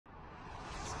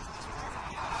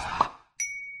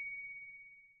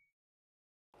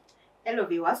Hello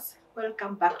viewers,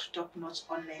 welcome back to Top Notch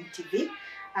Online TV.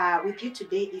 With you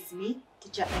today is me,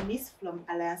 Teacher Emis from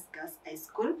Alliance Girls High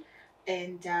School,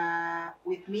 and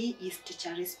with me is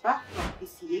Teacher Rispa from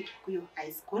PCA Kikuyu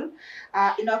High School.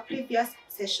 In our previous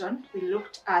session, we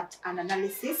looked at an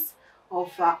analysis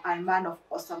of a man of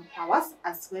awesome powers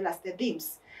as well as the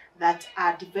themes that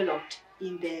are developed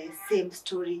in the same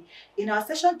story. In our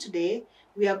session today,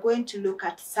 we are going to look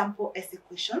at sample essay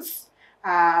questions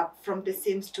from the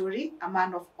same story, A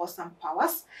Man of Awesome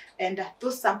Powers. And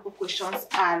those sample questions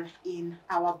are in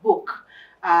our book,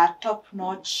 Top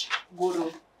Notch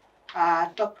Guru.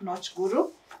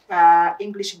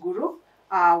 English Guru.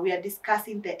 We are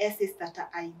discussing the essays that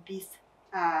are in this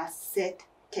set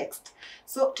text.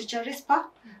 So, Teacher Rispa,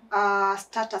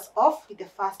 start us off with the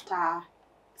first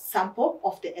sample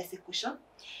of the essay question.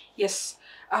 Yes,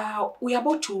 we are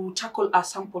about to tackle a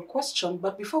sample question,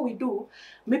 but before we do,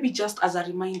 maybe just as a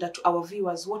reminder to our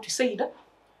viewers what we said,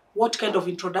 what kind of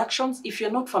introductions. If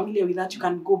you're not familiar with that, you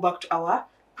can go back to our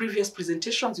previous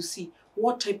presentations. You see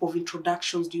what type of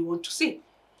introductions do you want to see.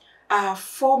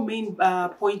 Four main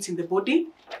points in the body,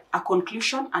 a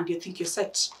conclusion, and you think you're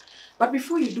set. But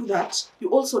before you do that, you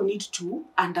also need to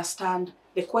understand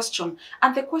the question.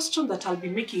 And the question that I'll be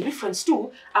making reference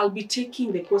to, I'll be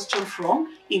taking the question from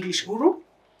English Guru.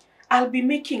 I'll be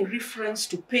making reference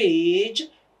to page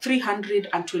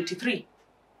 323.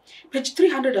 Page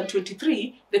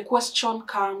 323, the question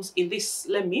comes in this.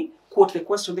 Let me quote the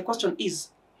question. The question is,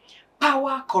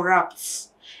 power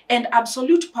corrupts, and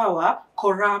absolute power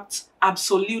corrupts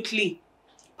absolutely.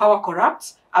 Power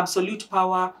corrupts, absolute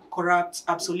power corrupts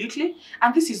absolutely.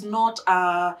 And this is not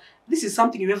this is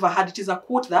something you've ever had. It is a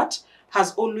quote that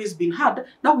has always been had.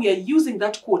 Now we are using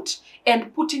that quote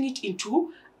and putting it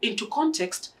into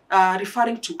context,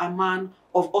 referring to a man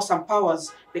of awesome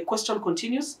powers. The question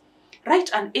continues. Write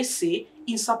an essay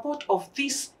in support of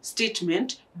this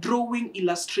statement, drawing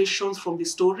illustrations from the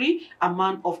story A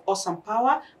Man of Awesome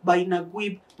Power by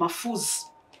Naquib Mahfouz.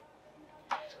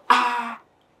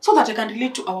 So that I can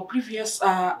relate to our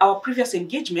previous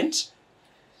engagement.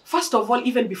 First of all,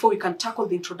 even before we can tackle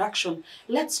the introduction,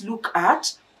 let's look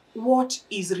at what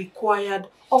is required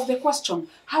of the question.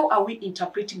 How are we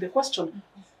interpreting the question?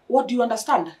 What do you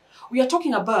understand? We are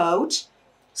talking about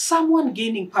someone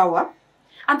gaining power,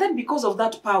 and then because of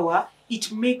that power,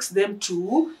 it makes them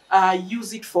to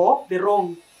use it for the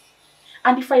wrong.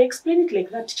 And if I explain it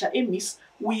like that, Teacher Emis,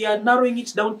 we are narrowing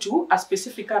it down to a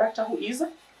specific character who is?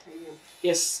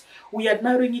 Yes, we are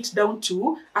narrowing it down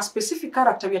to a specific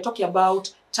character. We are talking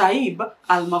about Taib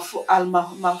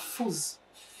al-Mahfouz.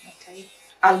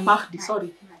 Al-Mahdi,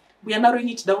 sorry. We are narrowing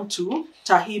it down to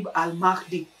Taib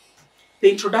al-Mahdi.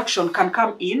 The introduction can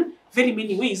come in very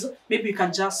many ways. Maybe you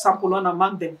can just sample one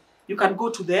among them. You can go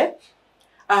to the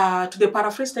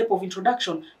paraphrase type of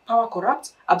introduction. Power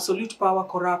corrupts, absolute power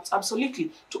corrupts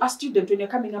absolutely. To a student, when you're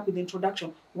coming up with the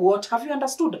introduction, what have you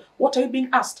understood? What are you being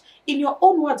asked? In your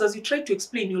own words, as you try to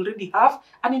explain, you already have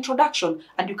an introduction.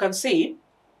 And you can say,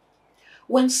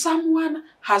 when someone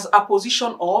has a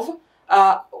position of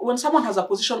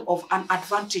an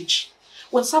advantage,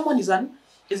 when someone is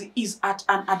at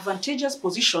an advantageous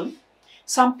position,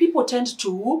 some people tend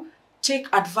to take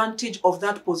advantage of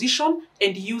that position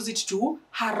and use it to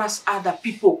harass other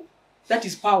people. That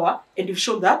is power, and you've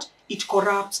shown that it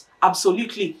corrupts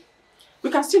absolutely. We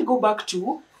can still go back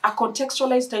to a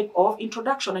contextualized type of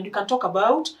introduction, and you can talk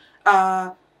about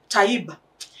Taib.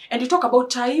 And you talk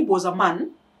about Taib was a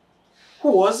man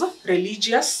who was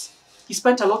religious. He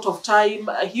spent a lot of time,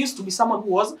 he used to be someone who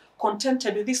was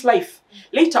contented with his life.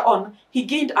 Later on, he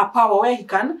gained a power where he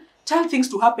can tell things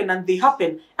to happen and they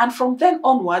happen. And from then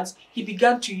onwards, he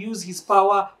began to use his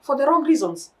power for the wrong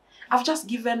reasons. I've just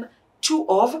given two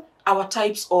of our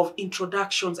types of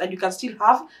introductions, and you can still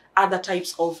have other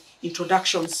types of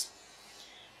introductions.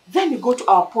 Then we go to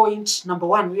our point number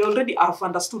one. We already have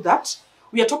understood that.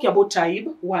 We are talking about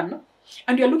Taib, one.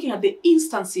 And we are looking at the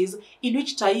instances in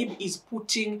which Taib is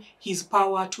putting his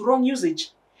power to wrong usage.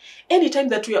 Anytime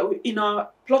that we are in our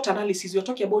plot analysis, we are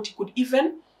talking about he could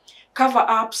even cover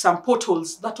up some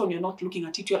potholes. That one you're not looking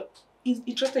at it. You're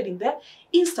interested in the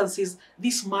instances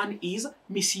this man is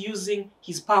misusing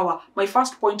his power. My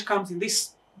first point comes in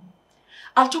this.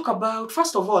 I'll talk about,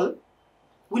 first of all,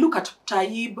 we look at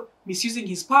Taib misusing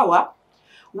his power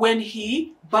when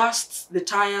he bursts the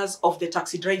tires of the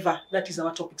taxi driver. That is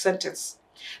our topic sentence.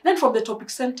 Then from the topic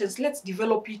sentence, let's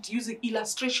develop it using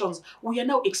illustrations. We are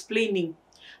now explaining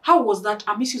how was that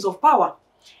a misuse of power.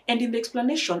 And in the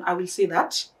explanation, I will say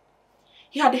that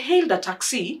he had hailed a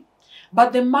taxi,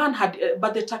 but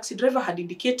the taxi driver had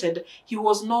indicated he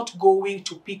was not going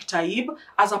to pick Taib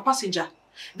as a passenger.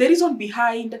 The reason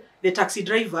behind the taxi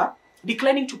driver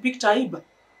declining to pick Taib,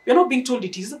 we are not being told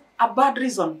it is a bad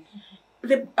reason.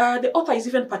 The author is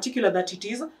even particular that it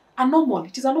is a normal.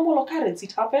 It is a normal occurrence.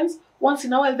 It happens once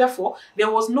in a while. Therefore,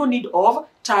 there was no need of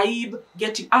Taib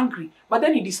getting angry. But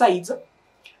then he decides,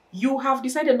 you have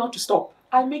decided not to stop.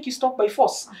 I'll make you stop by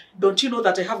force. Don't you know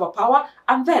that I have a power?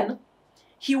 And then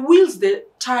he wheels the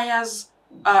tires.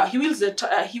 He wheels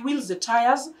the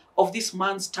tires of this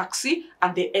man's taxi,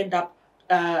 and they end up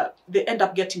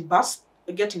getting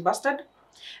busted.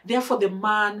 Therefore, the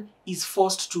man is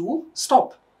forced to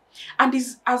stop. And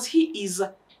as he is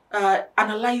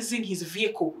analyzing his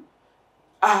vehicle,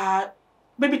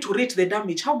 maybe to rate the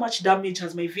damage, how much damage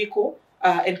has my vehicle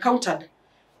encountered?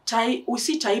 We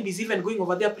see Taib is even going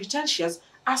over there pretentious,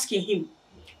 asking him,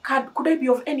 could I be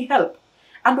of any help?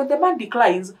 And when the man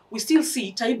declines, we still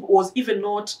see Taib was even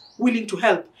not willing to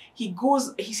help.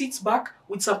 He sits back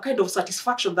with some kind of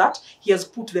satisfaction that he has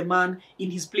put the man in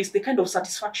his place. The kind of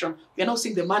satisfaction. We are now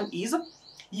seeing the man is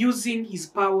using his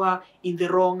power in the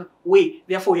wrong way.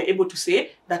 Therefore, we are able to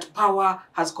say that power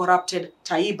has corrupted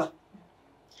Taib.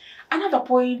 Another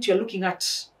point you're looking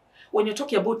at when you're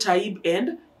talking about Taib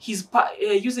and his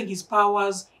using his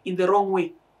powers in the wrong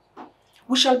way,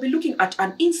 we shall be looking at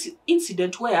an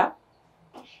incident where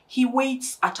he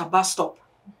waits at a bus stop.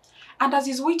 And as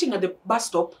he's waiting at the bus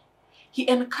stop, he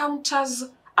encounters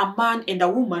a man and a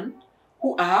woman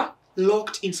who are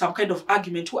locked in some kind of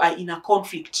argument, who are in a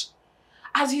conflict.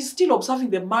 As he's still observing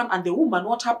the man and the woman,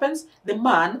 what happens? The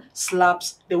man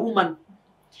slaps the woman.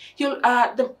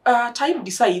 Taib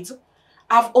decides,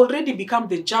 I've already become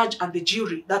the judge and the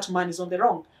jury. That man is on the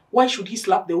wrong. Why should he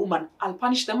slap the woman? I'll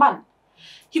punish the man.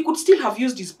 He could still have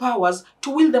used his powers to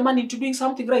will the man into doing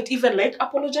something right, even like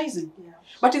apologizing. Yeah.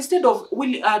 But instead of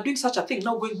doing such a thing,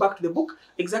 now going back to the book,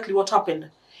 exactly what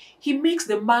happened. He makes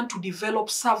the man to develop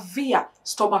severe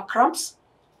stomach cramps.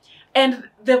 And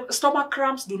the stomach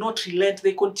cramps do not relent.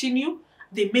 They continue.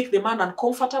 They make the man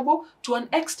uncomfortable. To an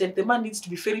extent, the man needs to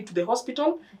be ferried to the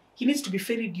hospital. He needs to be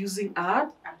ferried using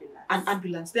an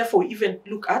ambulance. Therefore, we even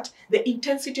look at the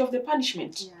intensity of the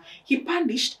punishment. Yeah. He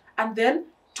punished, and then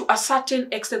to a certain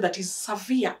extent that is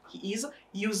severe, he is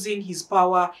using his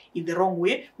power in the wrong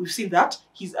way. We've seen that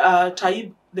his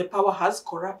Taib, the power has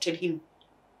corrupted him.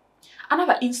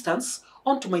 Another instance,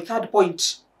 on to my third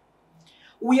point.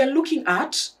 We are looking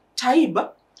at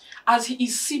Taib as he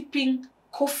is sipping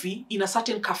coffee in a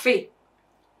certain cafe.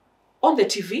 On the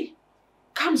TV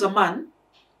comes a man.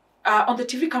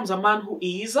 Who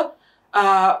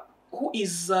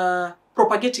is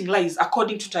propagating lies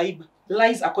according to Taib.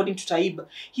 Lies according to Taib.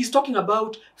 He's talking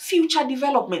about future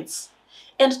developments.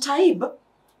 And Taib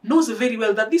knows very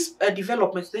well that these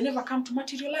developments, they never come to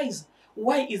materialize.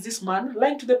 Why is this man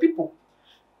lying to the people?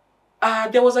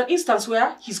 There was an instance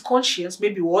where his conscience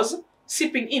maybe was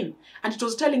seeping in, and it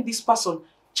was telling this person,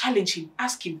 challenge him,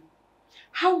 ask him,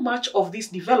 how much of this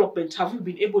development have we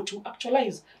been able to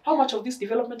actualize? How much of this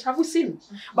development have we seen?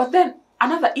 But then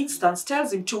another instance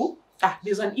tells him to,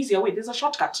 there's an easier way, there's a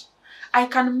shortcut. I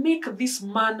can make this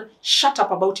man shut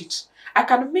up about it. I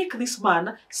can make this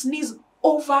man sneeze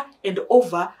over and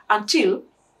over until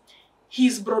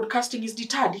his broadcasting is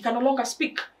deterred. He can no longer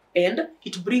speak. And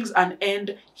it brings an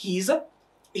end his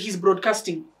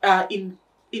broadcasting. In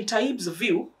Taib's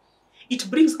view, it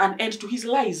brings an end to his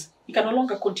lies. He can no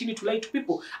longer continue to lie to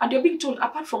people. And you're being told,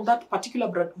 apart from that particular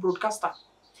broadcaster,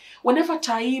 whenever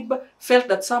Taib felt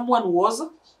that someone was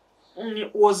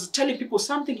telling people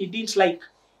something he didn't like,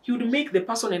 he would make the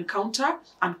person encounter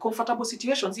uncomfortable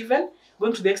situations, even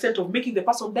going to the extent of making the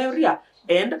person diarrhea.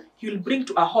 And he will bring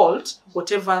to a halt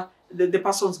whatever the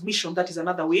person's mission. That is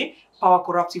another way power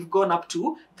corrupts. We've gone up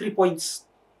to 3 points.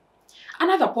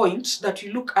 Another point that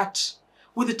we look at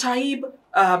with the Taib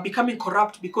becoming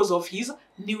corrupt because of his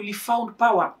newly found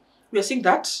power. We are seeing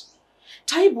that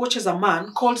Taib watches a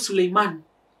man called Suleiman.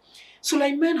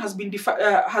 Suleiman has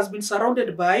been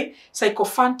surrounded by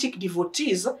sycophantic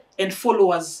devotees and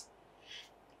followers.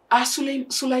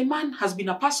 Suleiman has been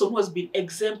a person who has been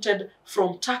exempted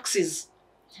from taxes.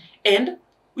 And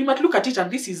we might look at it, and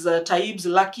this is Taib's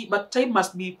lucky, but Taib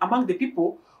must be among the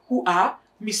people who are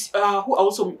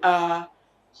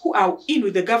in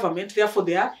with the government, therefore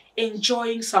they are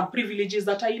enjoying some privileges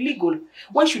that are illegal.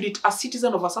 Why should a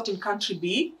citizen of a certain country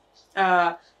be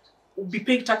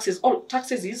paying taxes? All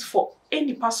taxes is for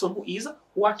any person who is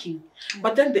working.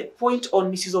 But then the point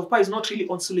on Mrs. Ovpa is not really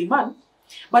on Suleiman,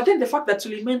 but then the fact that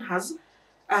Suleiman has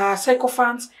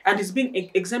sycophants and is being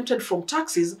exempted from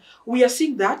taxes, we are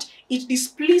seeing that it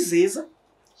displeases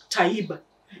Taib.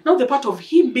 Now the part of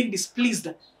him being displeased,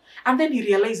 and then he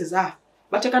realizes,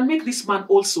 but I can make this man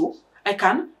also, I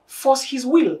can force his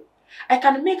will. I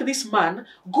can make this man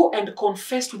go and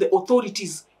confess to the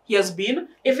authorities he has been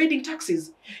evading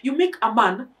taxes. You make a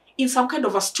man in some kind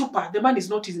of a stupor. The man is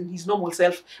not in his normal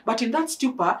self, but in that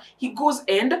stupor, he goes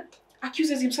and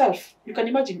accuses himself. You can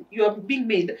imagine you are being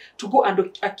made to go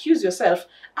and accuse yourself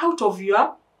out of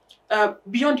your,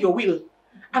 beyond your will.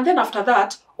 And then after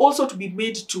that, also to be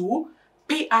made to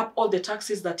pay up all the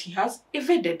taxes that he has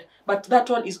evaded. But that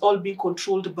one is all being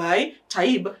controlled by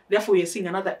Taib. Therefore, we are seeing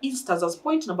another instance as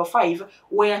point number 5,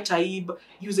 where Taib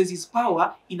uses his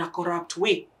power in a corrupt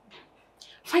way.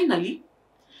 Finally,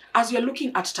 as we are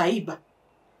looking at Taib,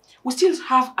 we still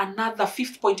have another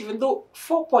 5th point, even though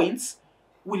 4 points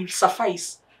will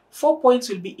suffice. 4 points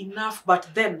will be enough, but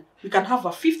then we can have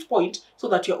a 5th point so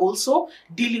that you're also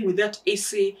dealing with that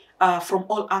essay from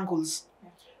all angles.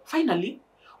 Finally,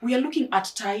 we are looking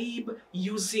at Taib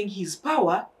using his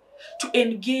power to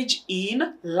engage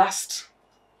in lust.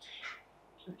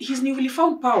 His newly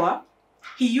found power,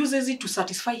 he uses it to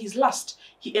satisfy his lust.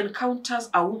 He encounters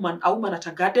a woman at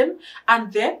a garden,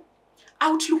 and the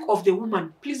outlook of the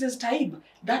woman pleases Taib.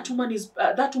 That woman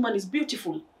is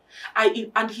beautiful.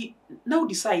 And he now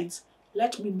decides,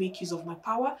 let me make use of my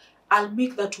power. I'll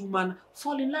make that woman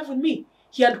fall in love with me.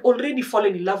 He had already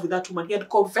fallen in love with that woman. He had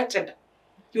coveted.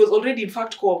 He was already, in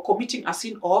fact, committing a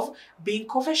sin of being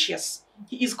covetous.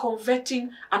 He is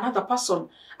coveting another person.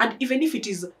 And even if it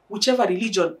is whichever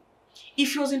religion,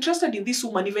 if he was interested in this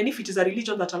woman, even if it is a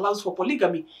religion that allows for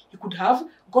polygamy, he could have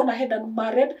gone ahead and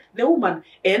married the woman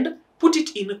and put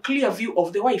it in clear view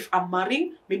of the wife. I'm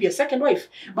marrying maybe a second wife.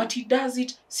 But he does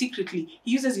it secretly.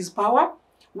 He uses his power,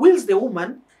 wills the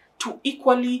woman to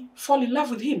equally fall in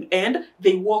love with him, and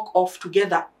they walk off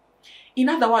together. In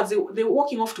other words, they're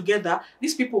walking off together.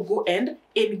 These people go and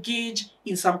engage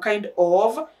in some kind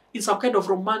of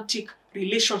romantic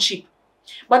relationship.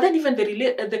 But then even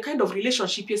the kind of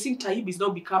relationship, you're seeing Taib is now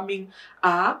becoming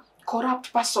a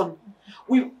corrupt person.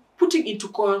 We putting into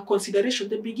consideration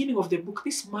the beginning of the book,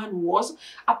 this man was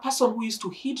a person who used to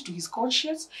heed to his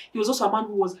conscience. He was also a man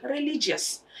who was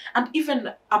religious. And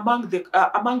even among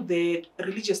the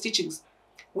religious teachings,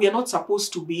 we are not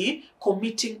supposed to be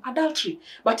committing adultery.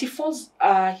 But he falls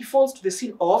to the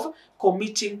sin of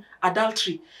committing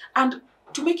adultery. And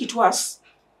to make it worse,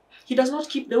 he does not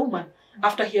keep the woman.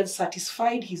 After he has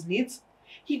satisfied his needs,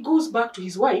 he goes back to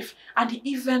his wife, and he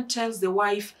even tells the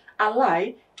wife a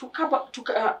lie to cover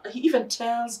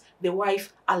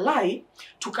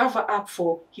up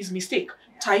for his mistake.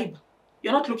 Taib,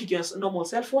 you're not looking at your normal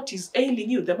self. What is ailing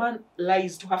you? The man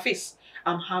lies to her face.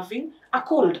 I'm having a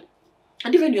cold.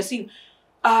 And even you're seeing,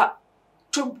 to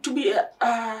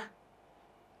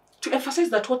emphasize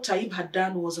that what Taib had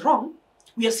done was wrong,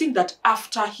 we are seeing that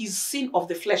after his sin of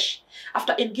the flesh,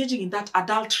 after engaging in that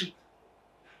adultery,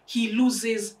 he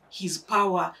loses his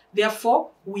power.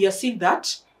 Therefore, we are seeing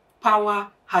that power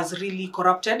has really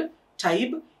corrupted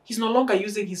Taib. He's no longer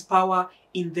using his power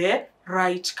in the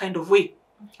right kind of way.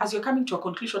 As you're coming to a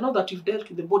conclusion, now that you've dealt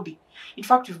with the body, in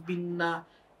fact, you've been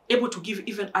able to give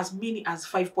even as many as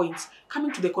 5 points.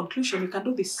 Coming to the conclusion, we can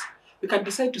do this. We can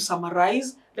decide to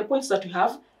summarize the points that we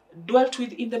have dwelt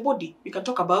with in the body. We can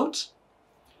talk about,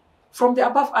 from the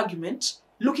above argument,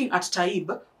 looking at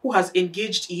Taib, who has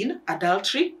engaged in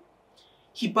adultery.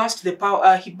 He burst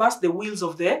the wheels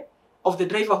of the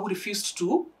driver who refused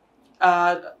to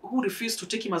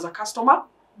take him as a customer.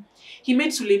 He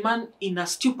made Suleiman in a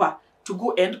stupor to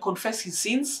go and confess his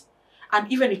sins.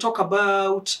 And even he talked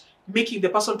about making the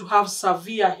person to have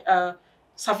severe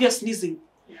sneezing.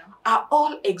 Are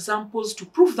all examples to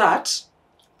prove that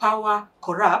power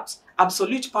corrupts.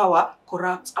 Absolute power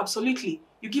corrupts absolutely.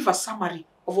 You give a summary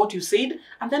of what you said,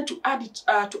 and then to add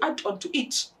onto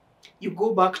it, you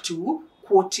go back to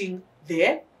quoting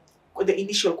the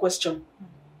initial question.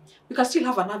 We can still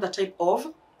have another type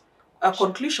of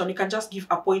conclusion. You can just give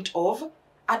a point of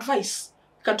advice.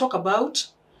 You can talk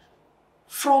about,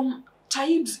 from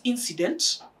Taib's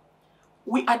incident,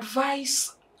 we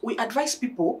advise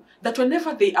people that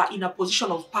whenever they are in a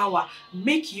position of power,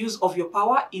 make use of your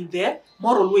power in their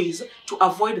moral ways to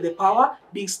avoid the power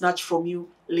being snatched from you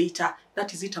later.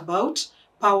 That is it about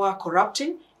power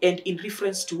corrupting, and in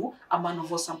reference to a man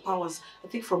of awesome powers. I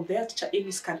think from there, Teacher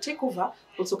Amis can take over,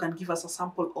 also can give us a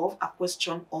sample of a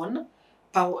question on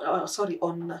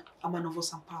on a man of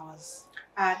awesome powers.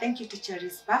 Thank you, Teacher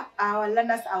Rispa. Our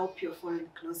learners, I hope you're following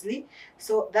closely.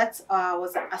 So that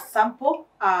was a sample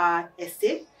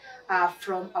essay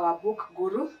from our book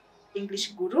Guru,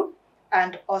 English Guru,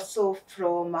 and also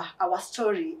from our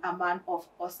story, A Man of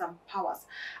Awesome Powers.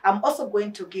 I'm also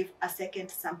going to give a second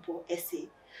sample essay,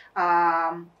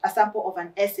 a sample of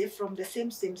an essay from the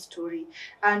same story.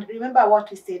 And remember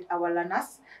what we said, our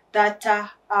learners, that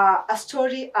a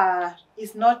story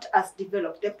is not as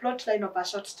developed. The plot line of a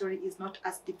short story is not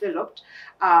as developed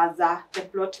as the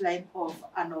plot line of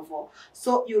a novel.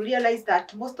 So you realize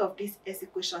that most of these essay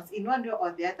questions, in one way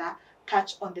or the other,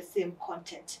 touch on the same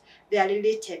content. They are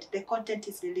related. The content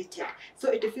is related.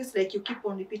 So it feels like you keep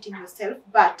on repeating yourself,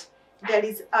 but there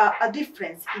is a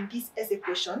difference in these essay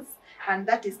questions, and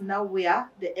that is now where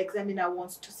the examiner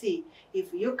wants to see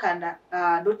if you can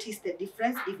notice the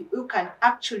difference, if you can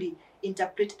actually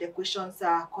interpret the questions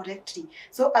correctly.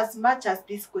 So as much as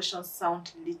these questions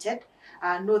sound related,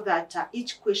 know that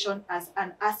each question has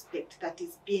an aspect that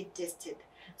is being tested.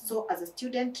 So as a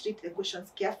student, read the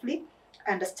questions carefully,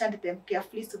 understand them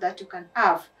carefully so that you can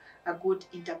have a good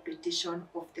interpretation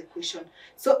of the question.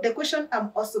 So the question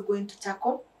I'm also going to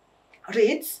tackle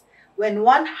reads, when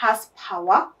one has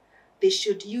power, they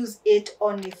should use it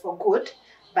only for good,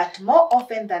 but more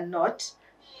often than not,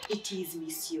 it is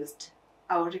misused.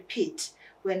 I'll repeat.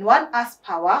 When one has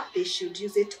power, they should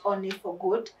use it only for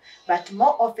good, but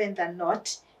more often than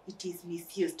not, it is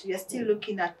misused. We are still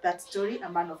looking at that story, A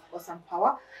Man of Awesome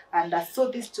Power, and so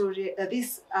this story,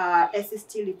 this essay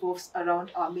still revolves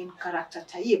around our main character,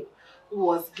 Taib, who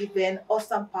was given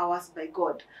awesome powers by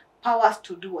God, powers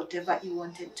to do whatever he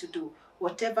wanted to do.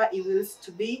 Whatever he wills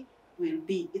to be, will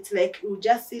be. It's like you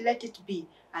just say, let it be,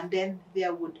 and then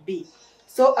there would be.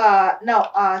 So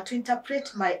now to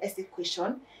interpret my essay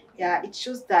question, it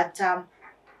shows that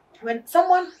when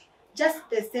someone, just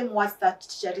the same words that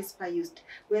Teacher Rispa used,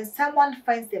 when someone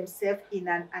finds themselves in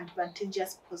an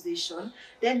advantageous position,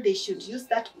 then they should use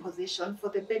that position for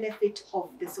the benefit of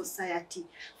the society,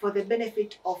 for the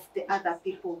benefit of the other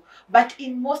people. But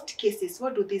in most cases,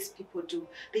 what do these people do?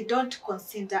 They don't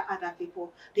consider other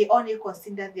people. They only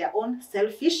consider their own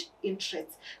selfish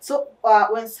interests. So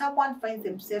when someone finds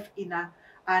themselves in an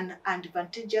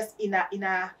advantageous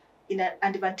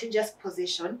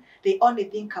position, they only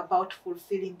think about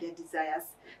fulfilling their desires.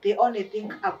 They only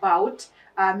think about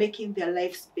making their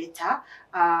lives better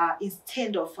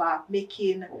instead of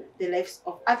making the lives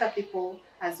of other people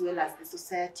as well as the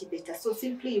society better. So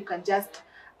simply you can just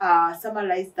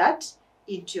summarize that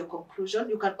into your conclusion.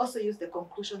 You can also use the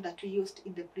conclusion that we used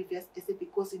in the previous essay,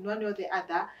 because in one way or the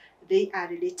other, they are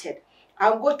related.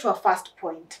 I'll go to a first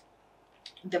point,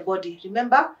 the body.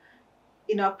 Remember,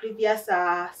 in our previous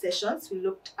sessions, we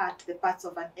looked at the parts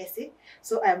of an essay.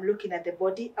 So I'm looking at the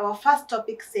body. Our first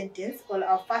topic sentence, or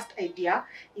our first idea,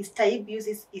 is Taib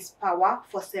uses his power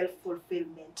for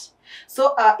self-fulfillment.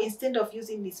 So instead of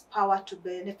using his power to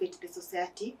benefit the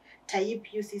society,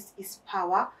 Taib uses his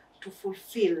power to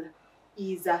fulfill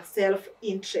his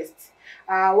self-interests.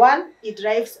 One, it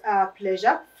derives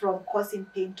pleasure from causing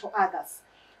pain to others.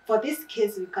 For this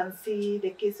case, we can see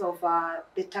the case of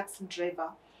the taxi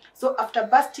driver. So after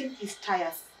bursting his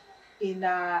tires in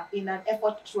an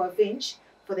effort to avenge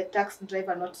for the taxi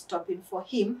driver not stopping for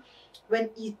him, when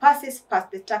he passes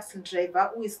past the taxi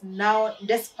driver, who is now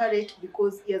desperate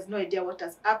because he has no idea what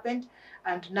has happened,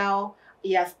 and now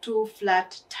he has two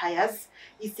flat tires,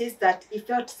 he says that he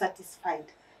felt satisfied.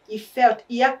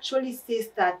 He actually says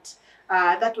that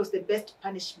that was the best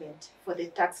punishment for the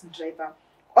taxi driver.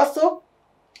 Also,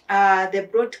 the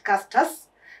broadcasters,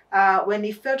 when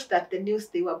he felt that the news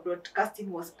they were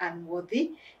broadcasting was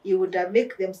unworthy, he would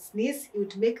make them sneeze, he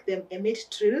would make them emit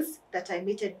trills that are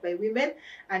emitted by women,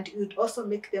 and he would also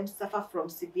make them suffer from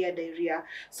severe diarrhea.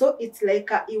 So it's like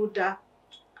he would,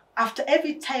 after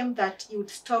every time that he would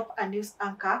stop a news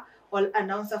anchor or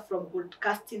announcer from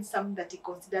broadcasting something that he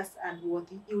considers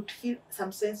unworthy, he would feel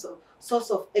some source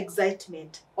of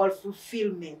excitement or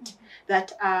fulfillment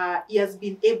that he has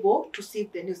been able to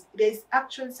sieve the news. There is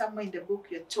actually somewhere in the book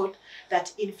you're told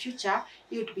that in future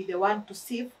he would be the one to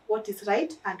sieve what is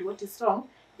right and what is wrong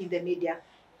in the media.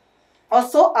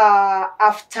 Also,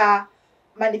 after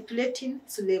manipulating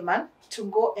Suleiman to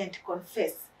go and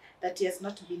confess that he has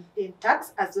not been paying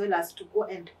tax, as well as to go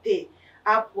and pay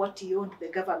up what he owed the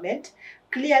government,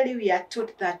 clearly we are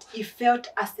told that he felt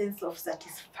a sense of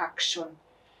satisfaction.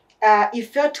 He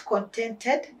felt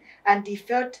contented, and he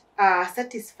felt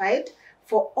satisfied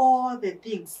for all the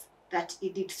things that he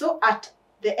did. So at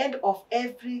the end of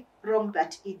every wrong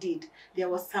that he did, there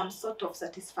was some sort of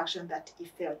satisfaction that he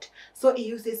felt. So he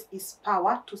uses his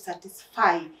power to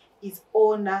satisfy his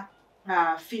own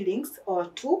feelings, or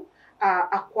to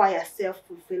acquire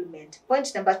self-fulfillment.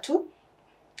 Point number 2,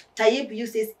 Taib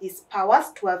uses his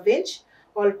powers to avenge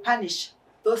or punish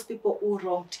those people who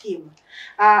wronged him.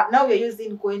 Now we're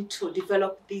going to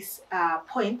develop this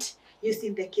point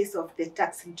using the case of the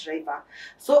taxi driver.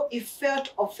 So he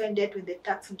felt offended when the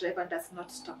taxi driver does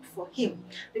not stop for him.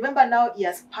 Remember, now he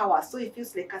has power, so he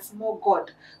feels like a small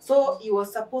god. So he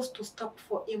was supposed to stop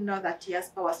for him now that he has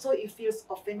power. So he feels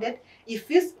offended, he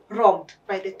feels wronged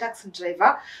by the taxi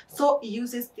driver. So he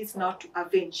uses this now to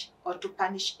avenge or to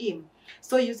punish him.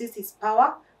 So he uses his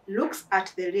power, looks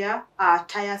at the rear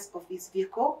tires of his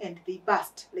vehicle, and they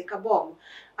burst like a bomb.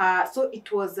 So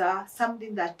it was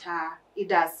something that he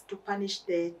does to punish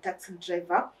the taxi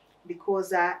driver,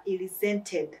 because he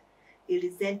resented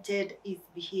his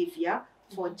behavior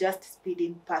for just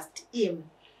speeding past him.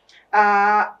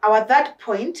 Our third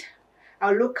point,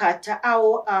 I'll look at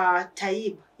how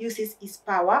Taib uses his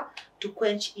power to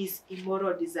quench his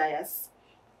immoral desires.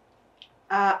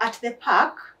 At the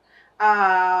park,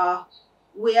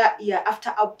 where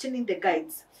after obtaining the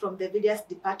guides from the various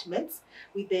departments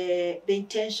with the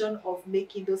intention of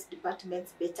making those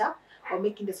departments better or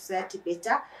making the society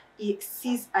better, he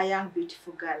sees a young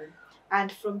beautiful girl,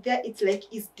 and from there it's like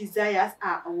his desires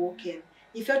are awoken.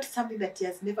 He felt something that he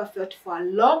has never felt for a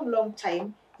long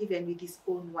time, even with his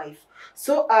own wife.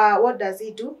 So what does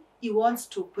he do? He wants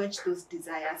to quench those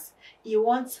desires. He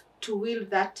wants to will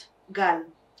that girl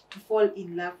to fall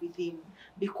in love with him,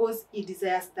 because he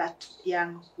desires that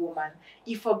young woman.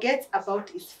 He forgets about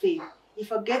his faith. He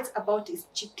forgets about his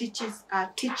teachings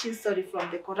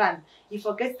from the Quran. He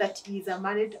forgets that he is a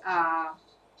married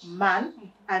man,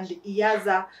 and he has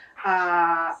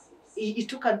he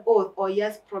took an oath, or he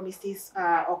has promises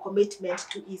or commitment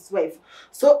to his wife.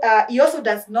 So he also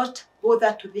does not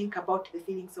bother to think about the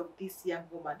feelings of this young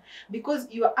woman, because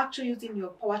you are actually using your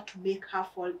power to make her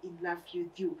fall in love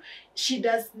with you. She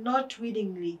does not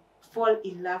willingly fall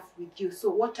in love with you. So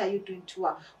what are you doing to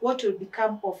her? What will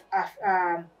become of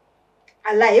a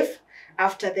life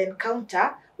after the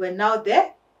encounter, when now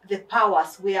the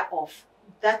powers wear off?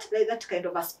 That kind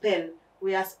of a spell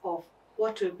wears off.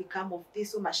 What will become of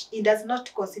this woman? He does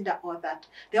not consider all that.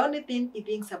 The only thing he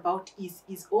thinks about is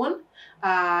his own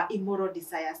immoral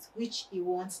desires, which he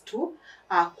wants to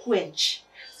quench.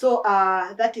 So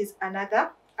that is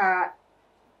another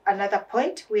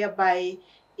point whereby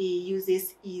he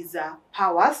uses his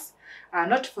powers,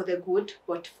 not for the good,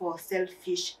 but for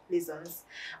selfish reasons.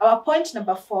 Our point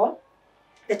number 4,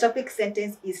 the topic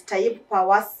sentence is Taib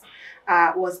powers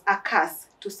was a curse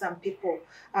to some people.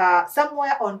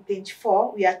 Somewhere on page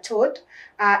 4, we are told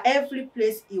every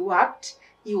place he worked,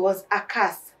 he was a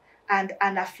curse and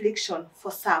an affliction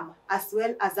for some, as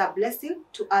well as a blessing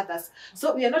to others.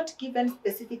 So we are not given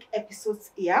specific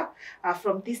episodes here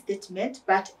from this statement,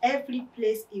 but every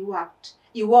place he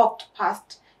walked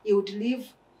past, he would leave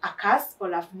a curse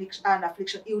or an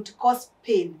affliction. He would cause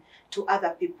pain to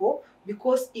other people,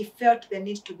 because he felt the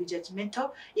need to be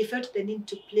judgmental. He felt the need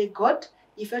to play God.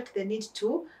 He felt the need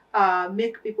to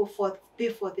make people pay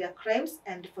for their crimes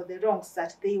and for the wrongs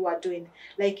that they were doing.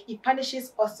 Like, he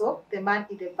punishes also the man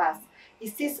in the bus. He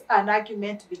sees an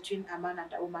argument between a man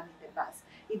and a woman in the bus.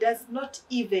 He does not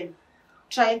even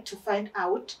try to find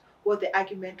out what the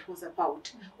argument was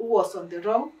about, who was on the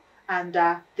wrong, and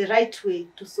the right way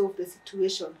to solve the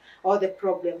situation or the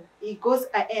problem. He goes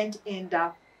ahead and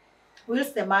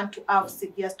wills the man to have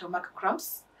severe stomach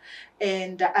cramps,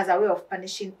 and as a way of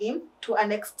punishing him, to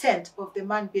an extent of the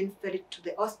man being ferried to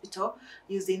the hospital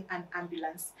using an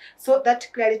ambulance. So that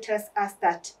clearly tells us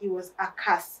that he was a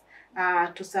curse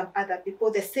to some other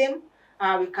people. The same,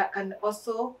 we can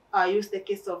also use the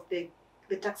case of the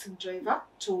taxi driver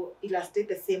to illustrate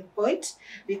the same point.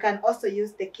 We can also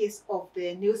use the case of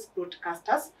the news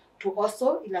broadcasters to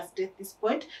also illustrate this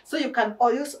point. So you can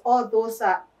use all those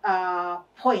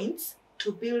points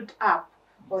to build up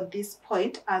on this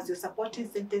point as your supporting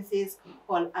sentences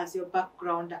or as your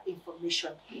background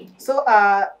information. So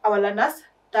our learners,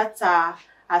 that's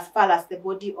as far as the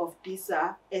body of this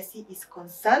essay is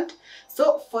concerned.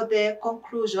 So for the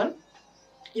conclusion,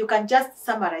 you can just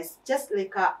summarize, just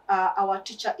like our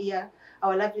teacher here,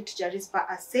 our lovely teacher Rispa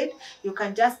has said. You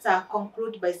can just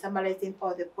conclude by summarizing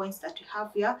all the points that we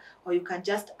have here, or you can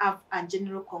just have a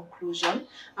general conclusion.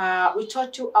 We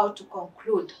taught you how to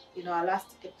conclude in our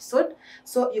last episode,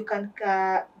 so you can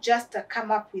just come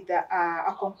up with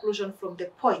a conclusion from the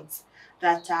points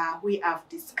that we have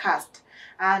discussed.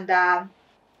 And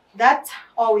that's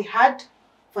all we had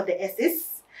for the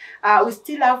essays. We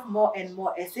still have more and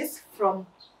more essays from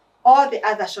all the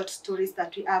other short stories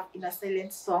that we have in A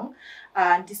Silent Song,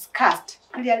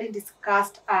 clearly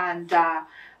discussed and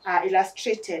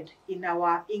illustrated in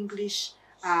our English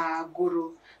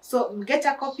guru. So get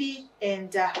a copy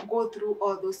and go through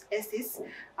all those essays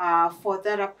for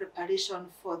thorough preparation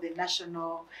for the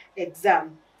national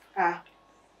exam.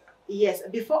 Yes,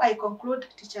 before I conclude,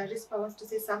 Teacher Rispa wants to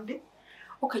say something.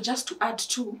 Okay, just to add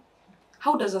to,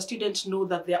 how does a student know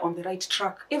that they are on the right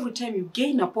track? Every time you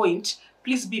gain a point,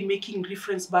 please be making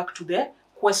reference back to the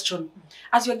question.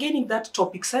 As you're gaining that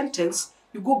topic sentence,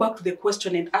 you go back to the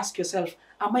question and ask yourself,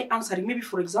 am I answering? Maybe,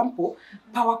 for example,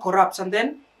 power corrupts, and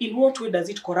then in what way does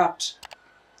it corrupt?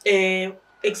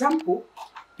 Example,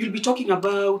 you'll be talking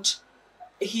about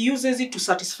he uses it to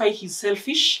satisfy his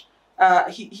selfish,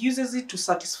 he uses it to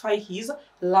satisfy his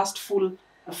lustful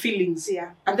feelings.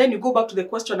 Yeah. And then you go back to the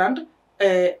question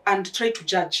and try to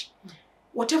judge.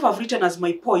 Whatever I've written as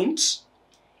my point,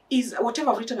 is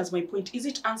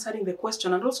it answering the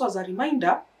question? And also as a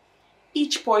reminder,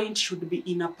 each point should be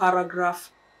in a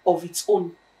paragraph of its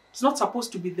own. It's not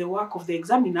supposed to be the work of the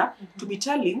examiner to be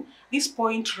telling this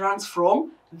point runs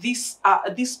from this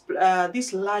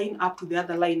line up to the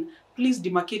other line. Please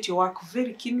demarcate your work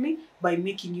very keenly by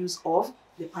making use of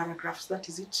the paragraphs. That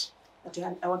is it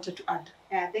that I wanted to add.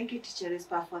 Thank you, Teacher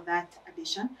Rispa, for that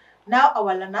addition. Now,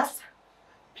 our learners,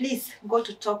 please go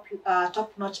to Top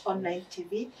Notch Online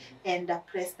TV and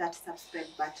press that subscribe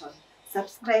button.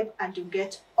 Subscribe and you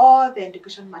get all the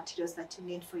education materials that you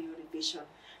need for your revision,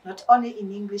 not only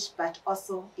in English but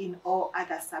also in all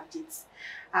other subjects.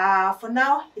 For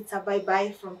now, it's a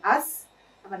bye-bye from us.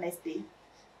 Have a nice day.